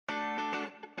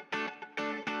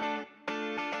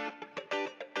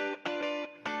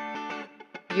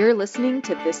You're listening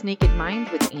to This Naked Mind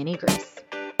with Annie Grace.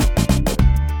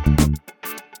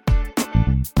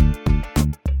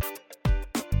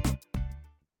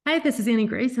 Hi, this is Annie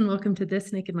Grace, and welcome to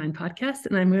This Naked Mind podcast.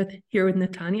 And I'm here with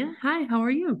Natania. Hi, how are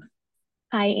you?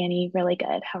 Hi, Annie. Really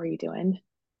good. How are you doing?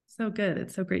 So good.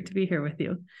 It's so great to be here with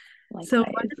you. So, why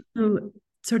Likewise. don't you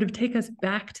sort of take us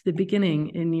back to the beginning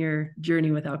in your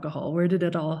journey with alcohol? Where did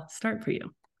it all start for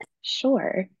you?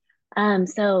 Sure.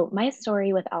 So my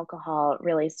story with alcohol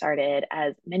really started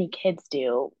as many kids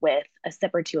do with a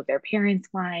sip or two of their parents'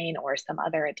 wine or some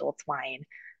other adult's wine.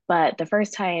 But the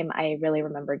first time I really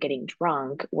remember getting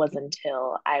drunk was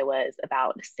until I was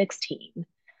about 16.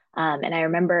 And I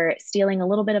remember stealing a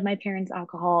little bit of my parents'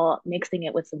 alcohol, mixing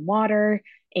it with some water,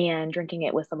 and drinking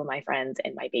it with some of my friends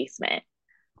in my basement.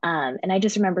 And I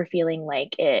just remember feeling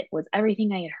like it was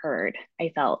everything I had heard.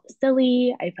 I felt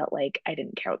silly. I felt like I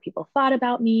didn't care what people thought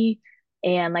about me.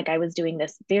 And like I was doing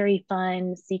this very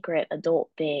fun, secret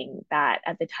adult thing that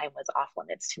at the time was off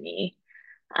limits to me.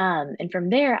 And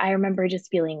from there, I remember just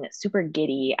feeling super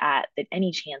giddy at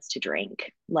any chance to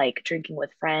drink, like drinking with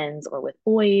friends or with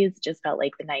boys, just felt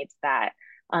like the nights that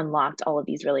unlocked all of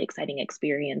these really exciting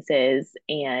experiences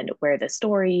and where the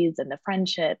stories and the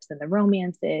friendships and the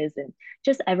romances and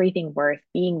just everything worth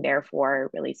being there for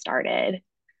really started.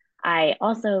 I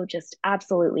also just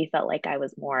absolutely felt like I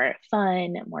was more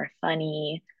fun, more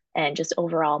funny, and just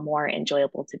overall more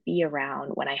enjoyable to be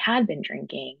around when I had been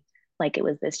drinking. Like it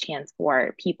was this chance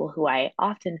for people who I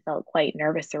often felt quite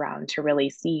nervous around to really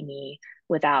see me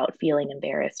without feeling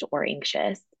embarrassed or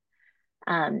anxious.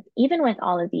 Even with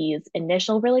all of these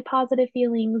initial really positive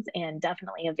feelings and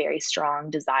definitely a very strong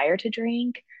desire to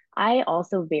drink, I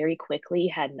also very quickly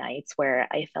had nights where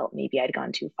I felt maybe I'd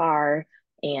gone too far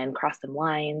and crossed some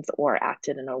lines or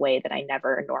acted in a way that I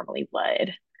never normally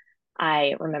would.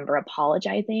 I remember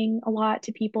apologizing a lot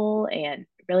to people and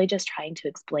really just trying to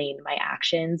explain my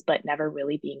actions, but never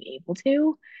really being able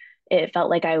to. It felt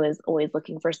like I was always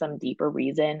looking for some deeper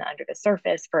reason under the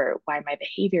surface for why my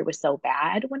behavior was so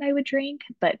bad when I would drink,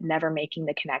 but never making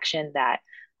the connection that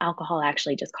alcohol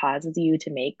actually just causes you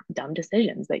to make dumb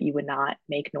decisions that you would not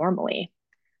make normally.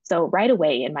 So, right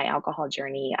away in my alcohol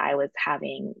journey, I was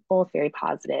having both very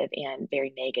positive and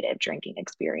very negative drinking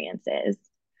experiences.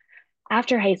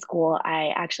 After high school,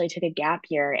 I actually took a gap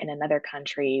year in another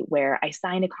country where I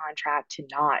signed a contract to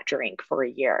not drink for a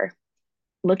year.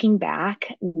 Looking back,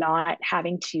 not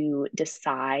having to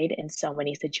decide in so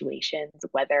many situations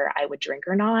whether I would drink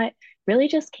or not really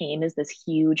just came as this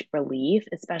huge relief,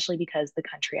 especially because the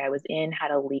country I was in had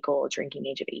a legal drinking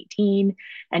age of 18,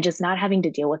 and just not having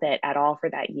to deal with it at all for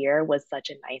that year was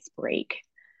such a nice break.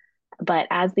 But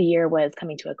as the year was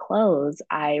coming to a close,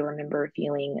 I remember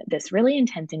feeling this really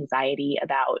intense anxiety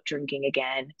about drinking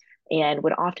again and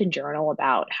would often journal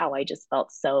about how I just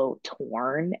felt so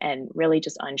torn and really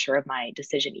just unsure of my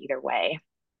decision either way.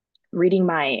 Reading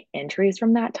my entries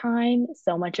from that time,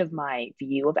 so much of my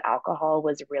view of alcohol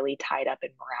was really tied up in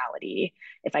morality.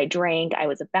 If I drank, I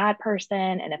was a bad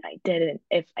person, and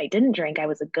if I didn't drink, I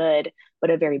was a good but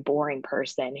a very boring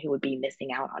person who would be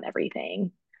missing out on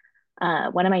everything.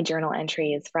 One of my journal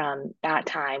entries from that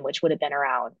time, which would have been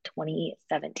around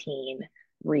 2017,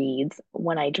 reads,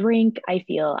 "When I drink, I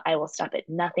feel I will stop at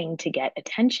nothing to get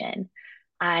attention.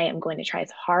 I am going to try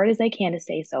as hard as I can to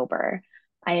stay sober.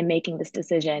 I am making this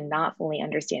decision not fully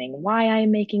understanding why I am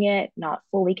making it, not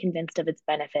fully convinced of its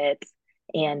benefits,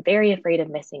 and very afraid of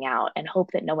missing out and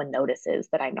hope that no one notices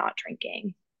that I'm not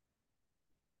drinking."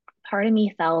 Part of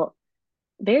me felt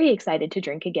very excited to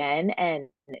drink again and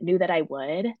knew that I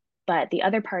would. But the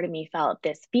other part of me felt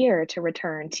this fear to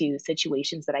return to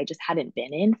situations that I just hadn't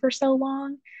been in for so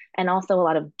long, and also a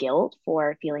lot of guilt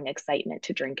for feeling excitement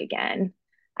to drink again.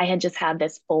 I had just had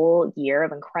this full year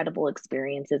of incredible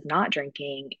experiences not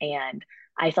drinking, and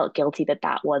I felt guilty that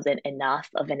that wasn't enough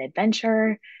of an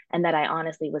adventure, and that I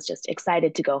honestly was just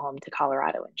excited to go home to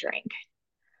Colorado and drink.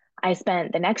 I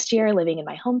spent the next year living in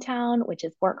my hometown, which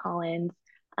is Fort Collins,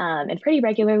 and pretty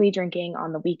regularly drinking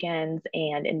on the weekends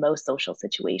and in most social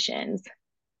situations.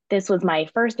 This was my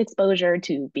first exposure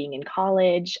to being in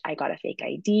college. I got a fake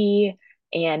ID,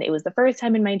 and it was the first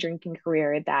time in my drinking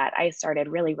career that I started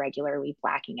really regularly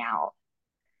blacking out.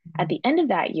 At the end of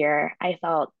that year, I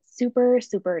felt super,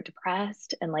 super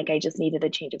depressed and like I just needed a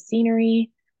change of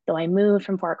scenery. So I moved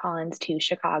from Fort Collins to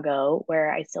Chicago,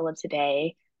 where I still live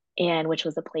today, and which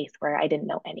was a place where I didn't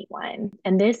know anyone.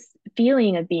 And this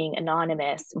feeling of being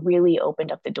anonymous really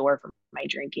opened up the door for my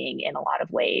drinking in a lot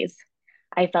of ways.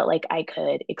 I felt like I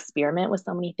could experiment with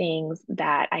so many things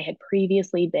that I had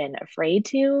previously been afraid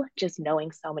to, just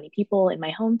knowing so many people in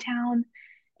my hometown.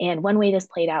 And one way this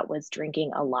played out was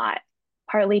drinking a lot.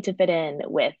 partly to fit in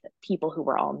with people who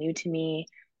were all new to me,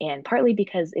 and partly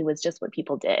because it was just what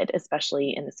people did,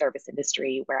 especially in the service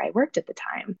industry where I worked at the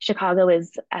time. Chicago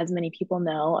is, as many people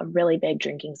know, a really big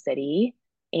drinking city.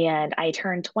 And I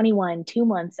turned 21 2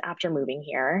 months after moving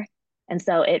here. And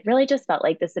so it really just felt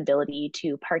like this ability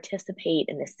to participate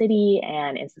in the city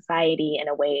and in society in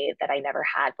a way that I never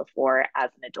had before as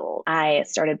an adult. I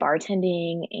started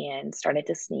bartending and started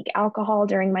to sneak alcohol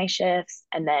during my shifts,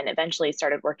 and then eventually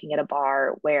started working at a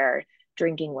bar where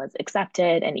drinking was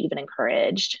accepted and even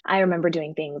encouraged. I remember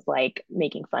doing things like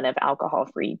making fun of alcohol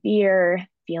free beer,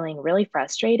 feeling really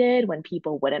frustrated when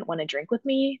people wouldn't want to drink with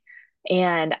me.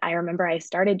 And I remember I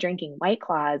started drinking White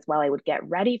Claws while I would get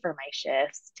ready for my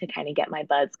shifts to kind of get my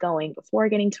buds going before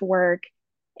getting to work.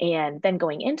 And then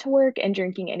going into work and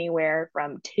drinking anywhere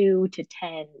from 2 to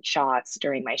 10 shots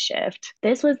during my shift.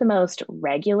 This was the most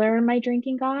regular my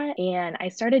drinking got. And I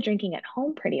started drinking at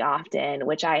home pretty often,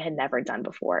 which I had never done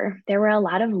before. There were a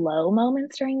lot of low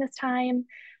moments during this time,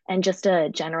 and just a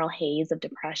general haze of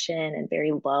depression and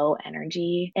very low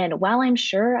energy. And while I'm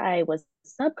sure I was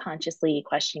subconsciously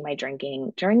questioning my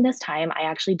drinking during this time, I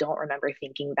actually don't remember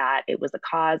thinking that it was a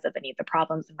cause of any of the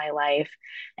problems in my life.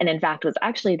 And in fact, was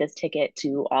actually this ticket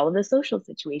to all of the social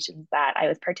situations that I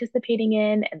was participating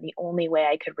in, and the only way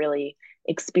I could really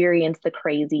experience the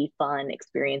crazy fun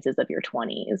experiences of your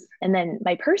 20s. And then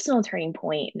my personal turning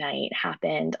point night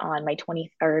happened on my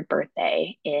 23rd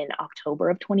birthday in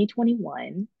October of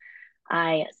 2021.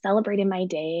 I celebrated my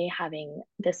day having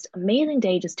this amazing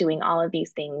day, just doing all of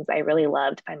these things I really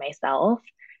loved by myself.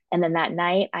 And then that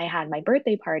night, I had my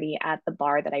birthday party at the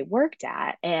bar that I worked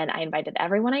at, and I invited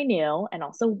everyone I knew and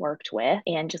also worked with,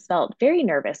 and just felt very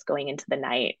nervous going into the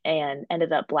night and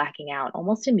ended up blacking out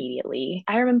almost immediately.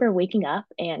 I remember waking up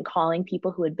and calling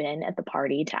people who had been at the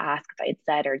party to ask if I'd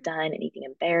said or done anything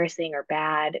embarrassing or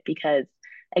bad, because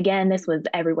again, this was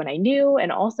everyone I knew and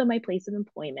also my place of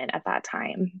employment at that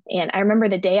time. And I remember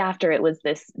the day after, it was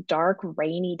this dark,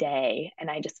 rainy day, and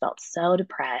I just felt so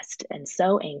depressed and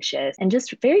so anxious and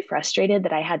just very frustrated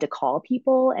that I had to call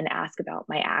people and ask about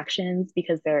my actions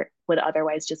because there would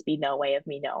otherwise just be no way of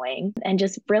me knowing. And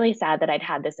just really sad that I'd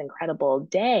had this incredible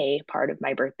day, part of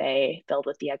my birthday, filled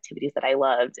with the activities that I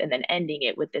loved, and then ending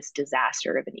it with this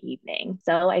disaster of an evening.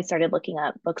 So I started looking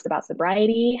up books about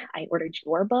sobriety. I ordered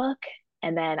your book.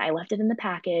 And then I left it in the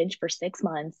package for 6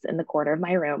 months in the corner of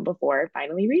my room before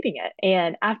finally reading it.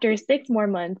 And after 6 more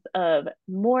months of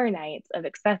more nights of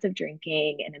excessive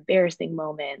drinking and embarrassing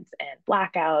moments and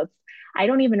blackouts, I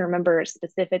don't even remember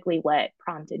specifically what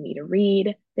prompted me to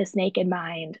read This Naked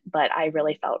Mind, but I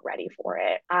really felt ready for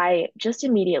it. I just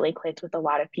immediately clicked with a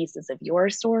lot of pieces of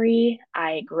your story.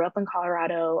 I grew up in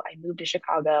Colorado, I moved to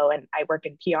Chicago, and I work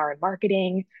in PR and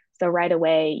marketing. So right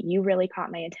away, you really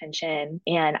caught my attention.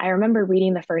 And I remember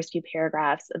reading the first few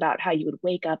paragraphs about how you would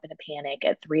wake up in a panic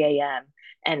at 3 a.m.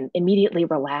 and immediately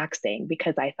relaxing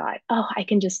because I thought, oh, I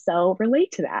can just so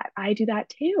relate to that. I do that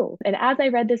too. And as I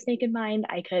read This Naked Mind,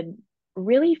 I could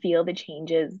really feel the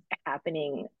changes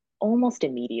happening almost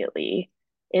immediately.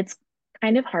 It's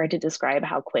kind of hard to describe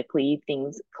how quickly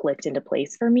things clicked into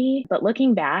place for me. But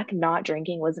looking back, not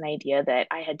drinking was an idea that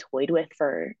I had toyed with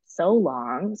for so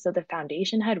long. So the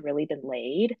foundation had really been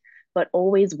laid, but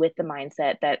always with the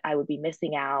mindset that I would be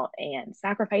missing out and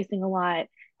sacrificing a lot.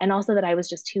 And also that I was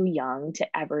just too young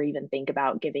to ever even think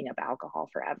about giving up alcohol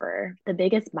forever. The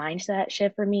biggest mindset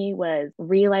shift for me was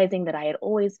realizing that I had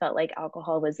always felt like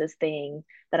alcohol was this thing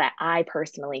that I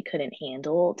personally couldn't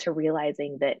handle, to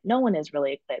realizing that no one is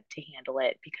really equipped to handle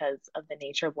it because of the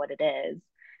nature of what it is.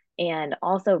 And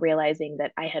also realizing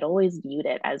that I had always viewed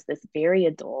it as this very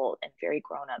adult and very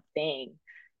grown up thing.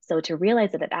 So to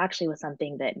realize that it actually was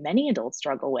something that many adults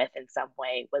struggle with in some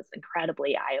way was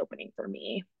incredibly eye opening for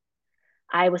me.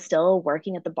 I was still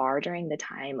working at the bar during the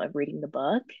time of reading the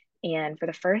book, and for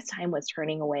the first time was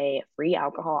turning away free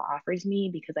alcohol offers me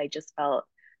because I just felt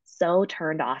so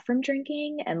turned off from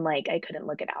drinking, and like I couldn't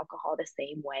look at alcohol the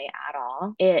same way at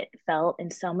all. It felt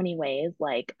in so many ways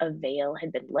like a veil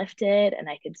had been lifted and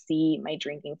I could see my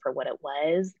drinking for what it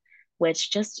was,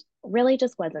 which just really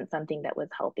just wasn't something that was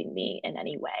helping me in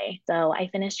any way. So I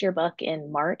finished your book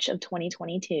in March of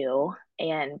 2022,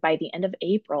 and by the end of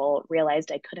April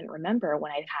realized I couldn't remember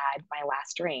when I'd had my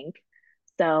last drink.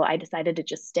 So I decided to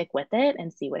just stick with it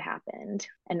and see what happened.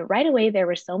 And right away, there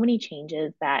were so many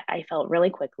changes that I felt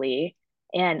really quickly.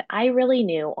 And I really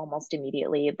knew almost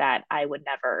immediately that I would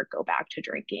never go back to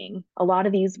drinking. A lot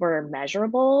of these were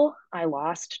measurable. I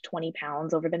lost 20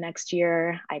 pounds over the next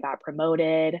year. I got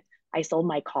promoted. I sold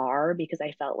my car because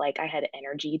I felt like I had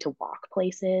energy to walk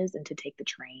places and to take the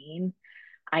train.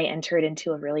 I entered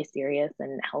into a really serious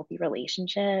and healthy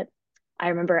relationship. I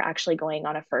remember actually going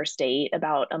on a first date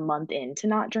about a month into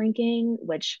not drinking,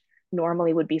 which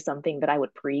normally would be something that I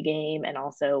would pregame and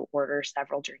also order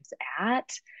several drinks at.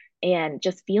 And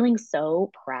just feeling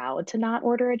so proud to not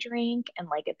order a drink. And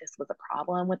like if this was a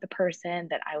problem with the person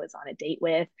that I was on a date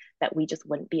with, that we just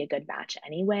wouldn't be a good match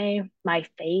anyway. My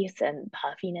face and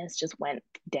puffiness just went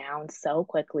down so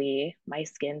quickly. My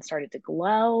skin started to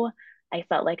glow. I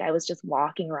felt like I was just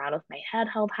walking around with my head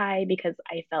held high because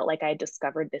I felt like I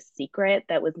discovered this secret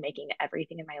that was making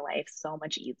everything in my life so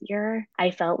much easier.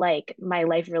 I felt like my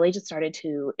life really just started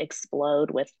to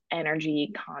explode with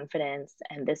energy, confidence,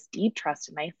 and this deep trust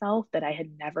in myself that I had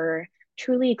never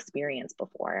truly experienced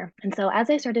before. And so as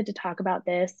I started to talk about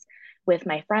this with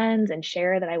my friends and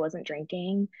share that I wasn't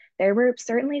drinking, there were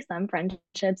certainly some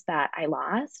friendships that I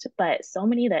lost, but so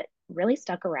many that really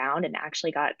stuck around and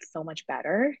actually got so much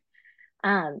better.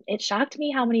 It shocked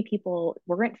me how many people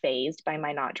weren't fazed by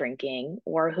my not drinking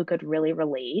or who could really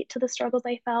relate to the struggles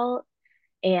I felt,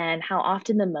 and how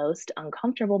often the most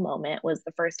uncomfortable moment was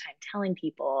the first time telling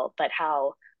people, but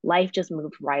how life just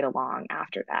moved right along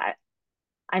after that.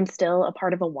 I'm still a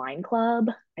part of a wine club.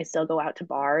 I still go out to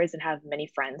bars and have many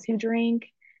friends who drink.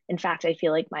 In fact, I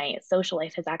feel like my social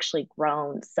life has actually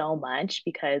grown so much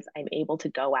because I'm able to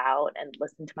go out and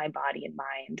listen to my body and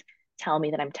mind tell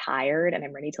me that I'm tired and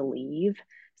I'm ready to leave.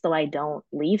 So I don't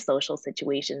leave social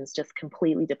situations just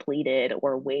completely depleted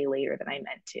or way later than I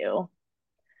meant to.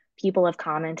 People have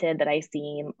commented that I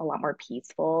seem a lot more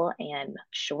peaceful and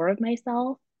sure of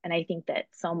myself. And I think that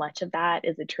so much of that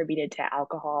is attributed to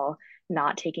alcohol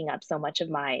not taking up so much of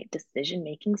my decision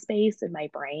making space in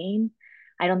my brain.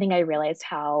 I don't think I realized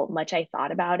how much I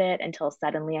thought about it until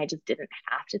suddenly I just didn't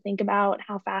have to think about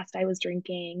how fast I was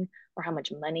drinking or how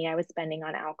much money I was spending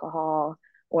on alcohol,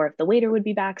 or if the waiter would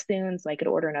be back soon so I could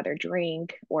order another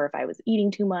drink, or if I was eating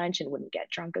too much and wouldn't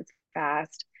get drunk as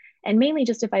fast, and mainly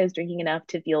just if I was drinking enough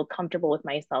to feel comfortable with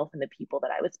myself and the people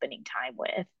that I was spending time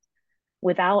with.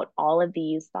 Without all of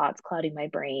these thoughts clouding my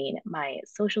brain, my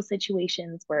social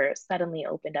situations were suddenly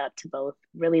opened up to both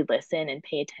really listen and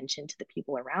pay attention to the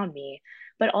people around me,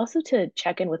 but also to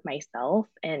check in with myself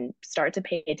and start to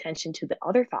pay attention to the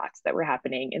other thoughts that were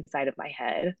happening inside of my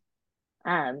head.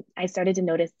 I started to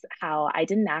notice how I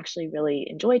didn't actually really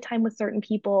enjoy time with certain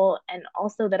people, and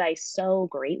also that I so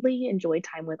greatly enjoyed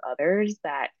time with others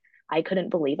that I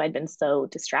couldn't believe I'd been so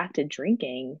distracted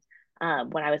drinking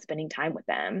when I was spending time with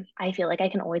them. I feel like I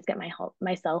can always get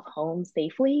myself home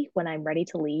safely when I'm ready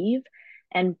to leave.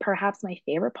 And perhaps my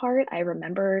favorite part, I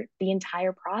remember the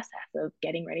entire process of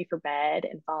getting ready for bed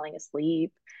and falling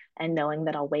asleep and knowing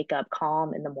that I'll wake up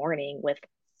calm in the morning with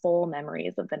full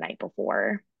memories of the night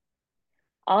before.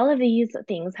 All of these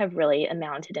things have really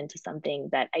amounted into something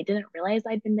that I didn't realize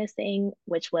I'd been missing,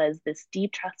 which was this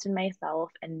deep trust in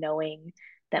myself and knowing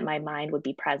that my mind would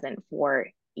be present for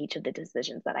each of the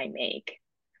decisions that I make.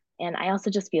 And I also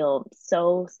just feel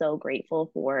so, so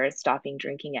grateful for stopping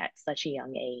drinking at such a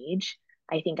young age.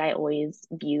 I think I always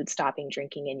viewed stopping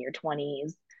drinking in your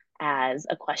 20s as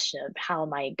a question of how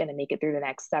am I going to make it through the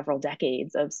next several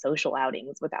decades of social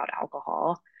outings without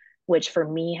alcohol, which for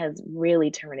me has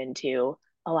really turned into,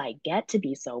 oh, I get to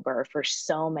be sober for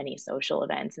so many social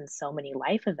events and so many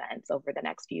life events over the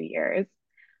next few years.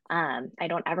 I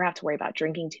don't ever have to worry about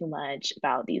drinking too much,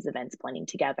 about these events blending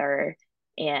together.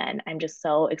 And I'm just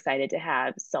so excited to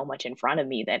have so much in front of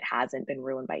me that hasn't been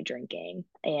ruined by drinking.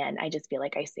 And I just feel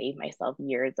like I saved myself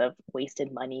years of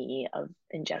wasted money, of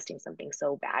ingesting something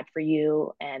so bad for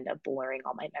you, and of blurring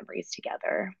all my memories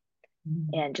together. Mm.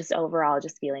 And just overall,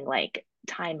 just feeling like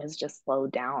time has just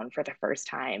slowed down for the first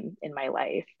time in my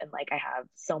life. And like I have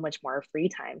so much more free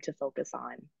time to focus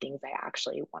on things I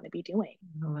actually want to be doing.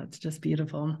 Oh, that's just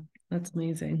beautiful. That's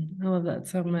amazing. I love that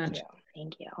so Thank much. you.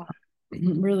 Thank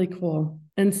you. Really cool.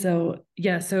 And so,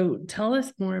 yeah, so tell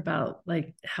us more about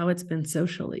like how it's been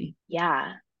socially.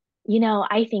 Yeah.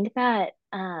 I think that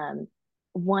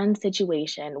one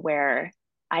situation where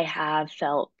I have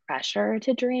felt pressure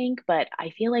to drink, but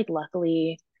I feel like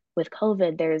luckily with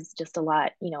COVID, there's just a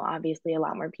lot, obviously a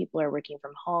lot more people are working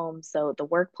from home. So the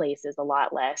workplace is a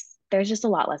lot less, there's just a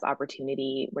lot less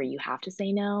opportunity where you have to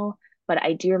say no. But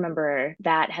I do remember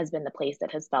that has been the place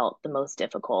that has felt the most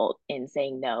difficult in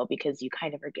saying no because you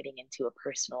kind of are getting into a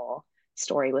personal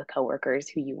story with coworkers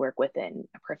who you work with in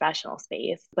a professional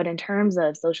space. But in terms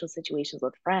of social situations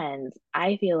with friends,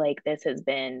 I feel like this has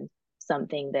been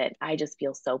something that I just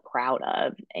feel so proud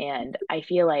of. And I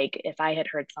feel like if I had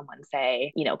heard someone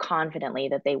say, confidently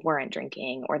that they weren't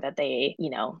drinking, or that they,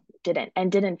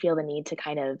 didn't feel the need to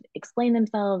kind of explain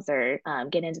themselves or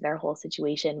get into their whole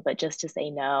situation, but just to say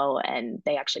no and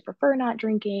they actually prefer not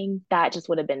drinking, that just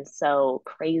would have been so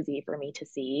crazy for me to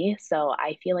see. So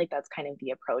I feel like that's kind of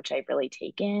the approach I've really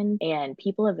taken, and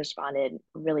people have responded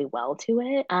really well to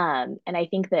it. And I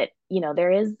think that,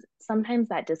 there is sometimes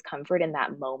that discomfort in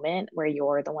that moment where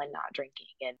you're the one not drinking,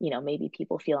 and, maybe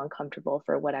people feel uncomfortable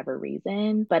for whatever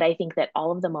reason. But I think that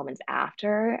all of the moments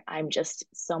after, I'm just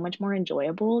so much more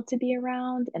enjoyable to be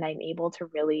around, and I'm able to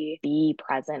really be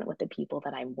present with the people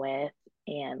that I'm with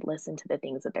and listen to the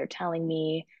things that they're telling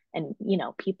me. And,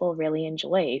 people really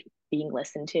enjoy being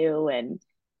listened to and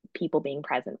people being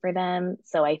present for them.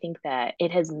 So I think that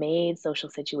it has made social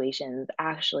situations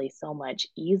actually so much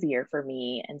easier for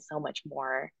me and so much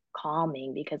more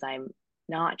calming, because I'm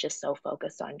not just so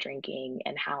focused on drinking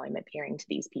and how I'm appearing to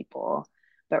these people,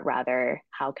 but rather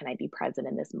how can I be present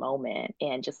in this moment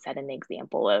and just set an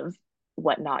example of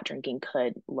what not drinking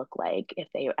could look like if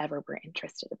they ever were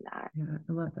interested in that. Yeah,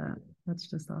 I love that. That's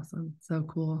just awesome. So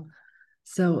cool.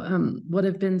 So, what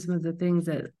have been some of the things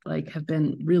that have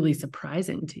been really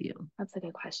surprising to you? That's a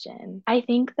good question. I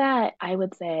think that I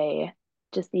would say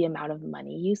just the amount of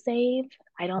money you save.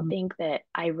 I don't think that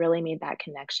I really made that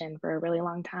connection for a really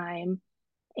long time.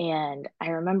 And I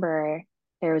remember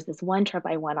there was this one trip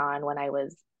I went on when I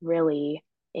was really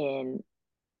in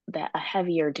a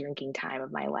heavier drinking time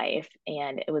of my life.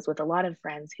 And it was with a lot of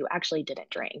friends who actually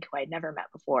didn't drink, who I'd never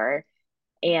met before.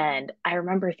 And I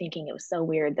remember thinking it was so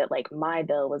weird that like my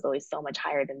bill was always so much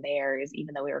higher than theirs,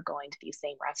 even though we were going to these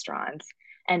same restaurants.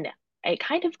 And it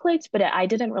kind of clicked, but I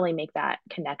didn't really make that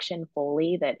connection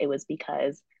fully, that it was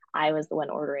because I was the one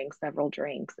ordering several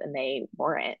drinks and they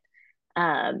weren't.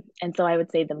 And so I would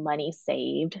say the money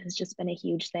saved has just been a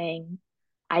huge thing.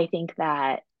 I think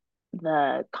that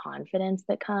the confidence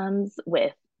that comes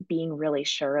with being really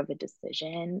sure of a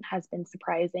decision has been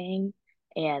surprising.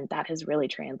 And that has really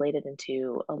translated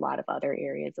into a lot of other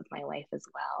areas of my life as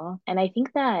well. And I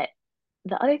think that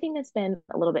the other thing that's been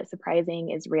a little bit surprising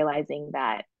is realizing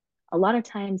that a lot of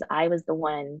times I was the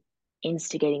one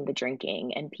instigating the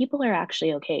drinking, and people are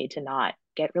actually okay to not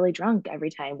get really drunk every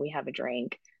time we have a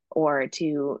drink, or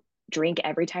to drink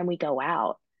every time we go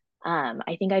out.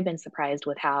 I think I've been surprised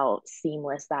with how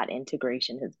seamless that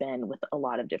integration has been with a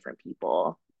lot of different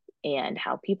people, and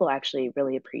how people actually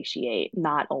really appreciate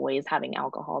not always having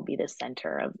alcohol be the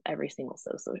center of every single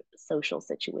social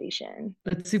situation.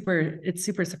 It's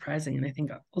super surprising. And I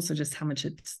think also just how much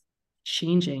it's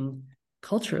changing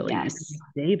culturally, Yes.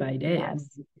 day by day.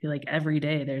 Yes. I feel like every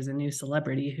day there's a new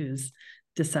celebrity who's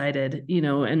decided,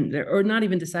 or not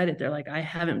even decided. They're like, I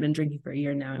haven't been drinking for a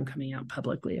year now. I'm coming out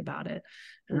publicly about it.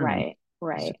 Right. It's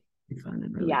Right. just really fun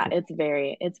and really Yeah, cool.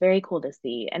 it's very cool to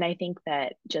see. And I think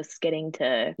that just getting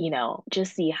to,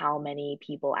 just see how many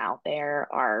people out there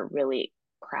are really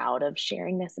proud of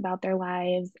sharing this about their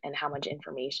lives and how much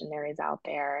information there is out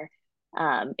there.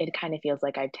 It kind of feels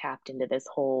like I've tapped into this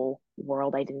whole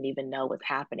world I didn't even know was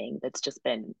happening, that's just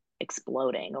been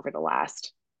exploding over the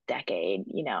last decade.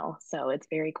 So it's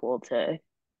very cool to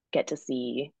get to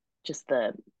see just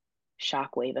the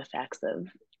shockwave effects of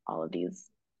all of these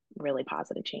really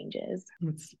positive changes.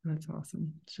 That's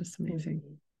awesome. It's just amazing.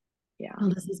 Mm-hmm. Yeah. Well,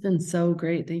 this has been so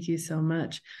great. Thank you so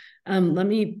much. Let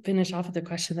me finish off with the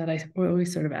question that I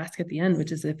always sort of ask at the end,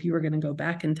 which is if you were going to go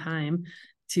back in time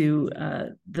to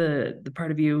the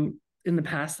part of you in the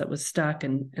past that was stuck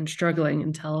and struggling,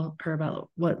 and tell her about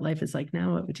what life is like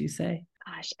now, what would you say?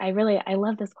 Gosh, I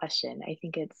love this question. I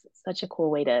think it's such a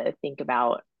cool way to think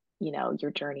about,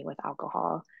 your journey with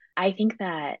alcohol. I think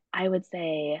that I would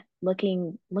say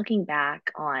looking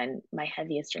back on my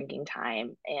heaviest drinking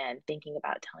time and thinking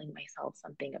about telling myself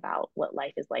something about what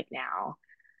life is like now,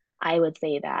 I would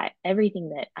say that everything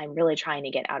that I'm really trying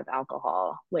to get out of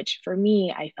alcohol, which for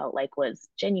me, I felt like was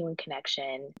genuine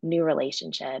connection, new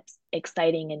relationships,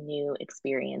 exciting and new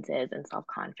experiences, and self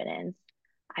confidence.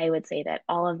 I would say that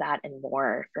all of that and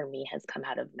more for me has come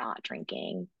out of not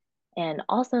drinking. And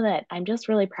also that I'm just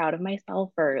really proud of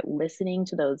myself for listening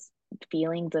to those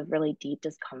feelings of really deep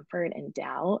discomfort and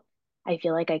doubt. I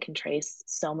feel like I can trace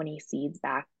so many seeds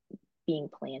back being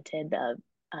planted of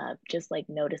just like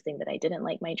noticing that I didn't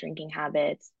like my drinking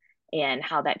habits, and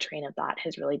how that train of thought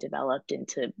has really developed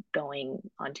into going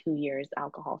on 2 years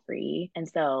alcohol free. And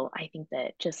so I think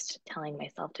that just telling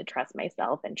myself to trust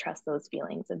myself and trust those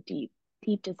feelings of deep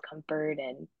discomfort,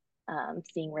 and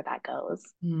seeing where that goes.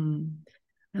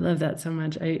 I love that so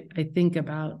much. I think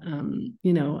about,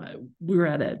 we were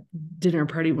at a dinner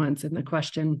party once, and the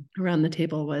question around the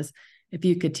table was, if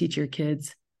you could teach your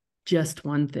kids just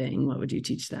one thing, what would you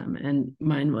teach them? And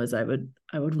mine was, I would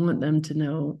want them to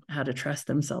know how to trust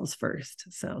themselves first.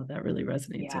 So that really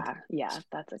resonates. Yeah,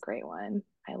 that's a great one.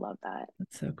 I love that.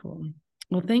 That's so cool.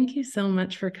 Well, thank you so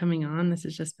much for coming on. This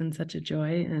has just been such a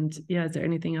joy. And yeah, is there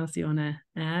anything else you want to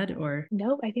add or?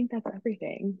 Nope, I think that's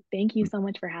everything. Thank you so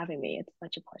much for having me. It's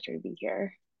such a pleasure to be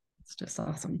here. It's just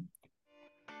awesome.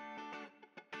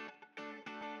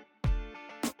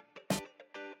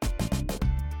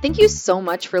 Thank you so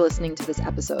much for listening to this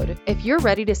episode. If you're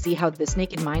ready to see how This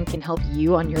Naked Mind can help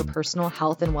you on your personal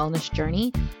health and wellness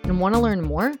journey and want to learn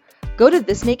more, go to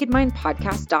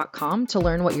thisnakedmindpodcast.com to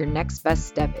learn what your next best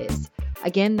step is.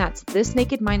 Again, that's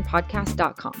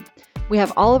thisnakedmindpodcast.com. We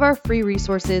have all of our free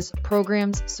resources,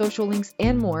 programs, social links,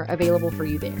 and more available for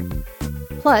you there.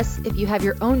 Plus, if you have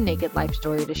your own naked life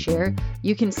story to share,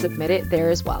 you can submit it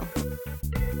there as well.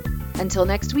 Until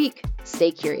next week,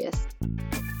 stay curious.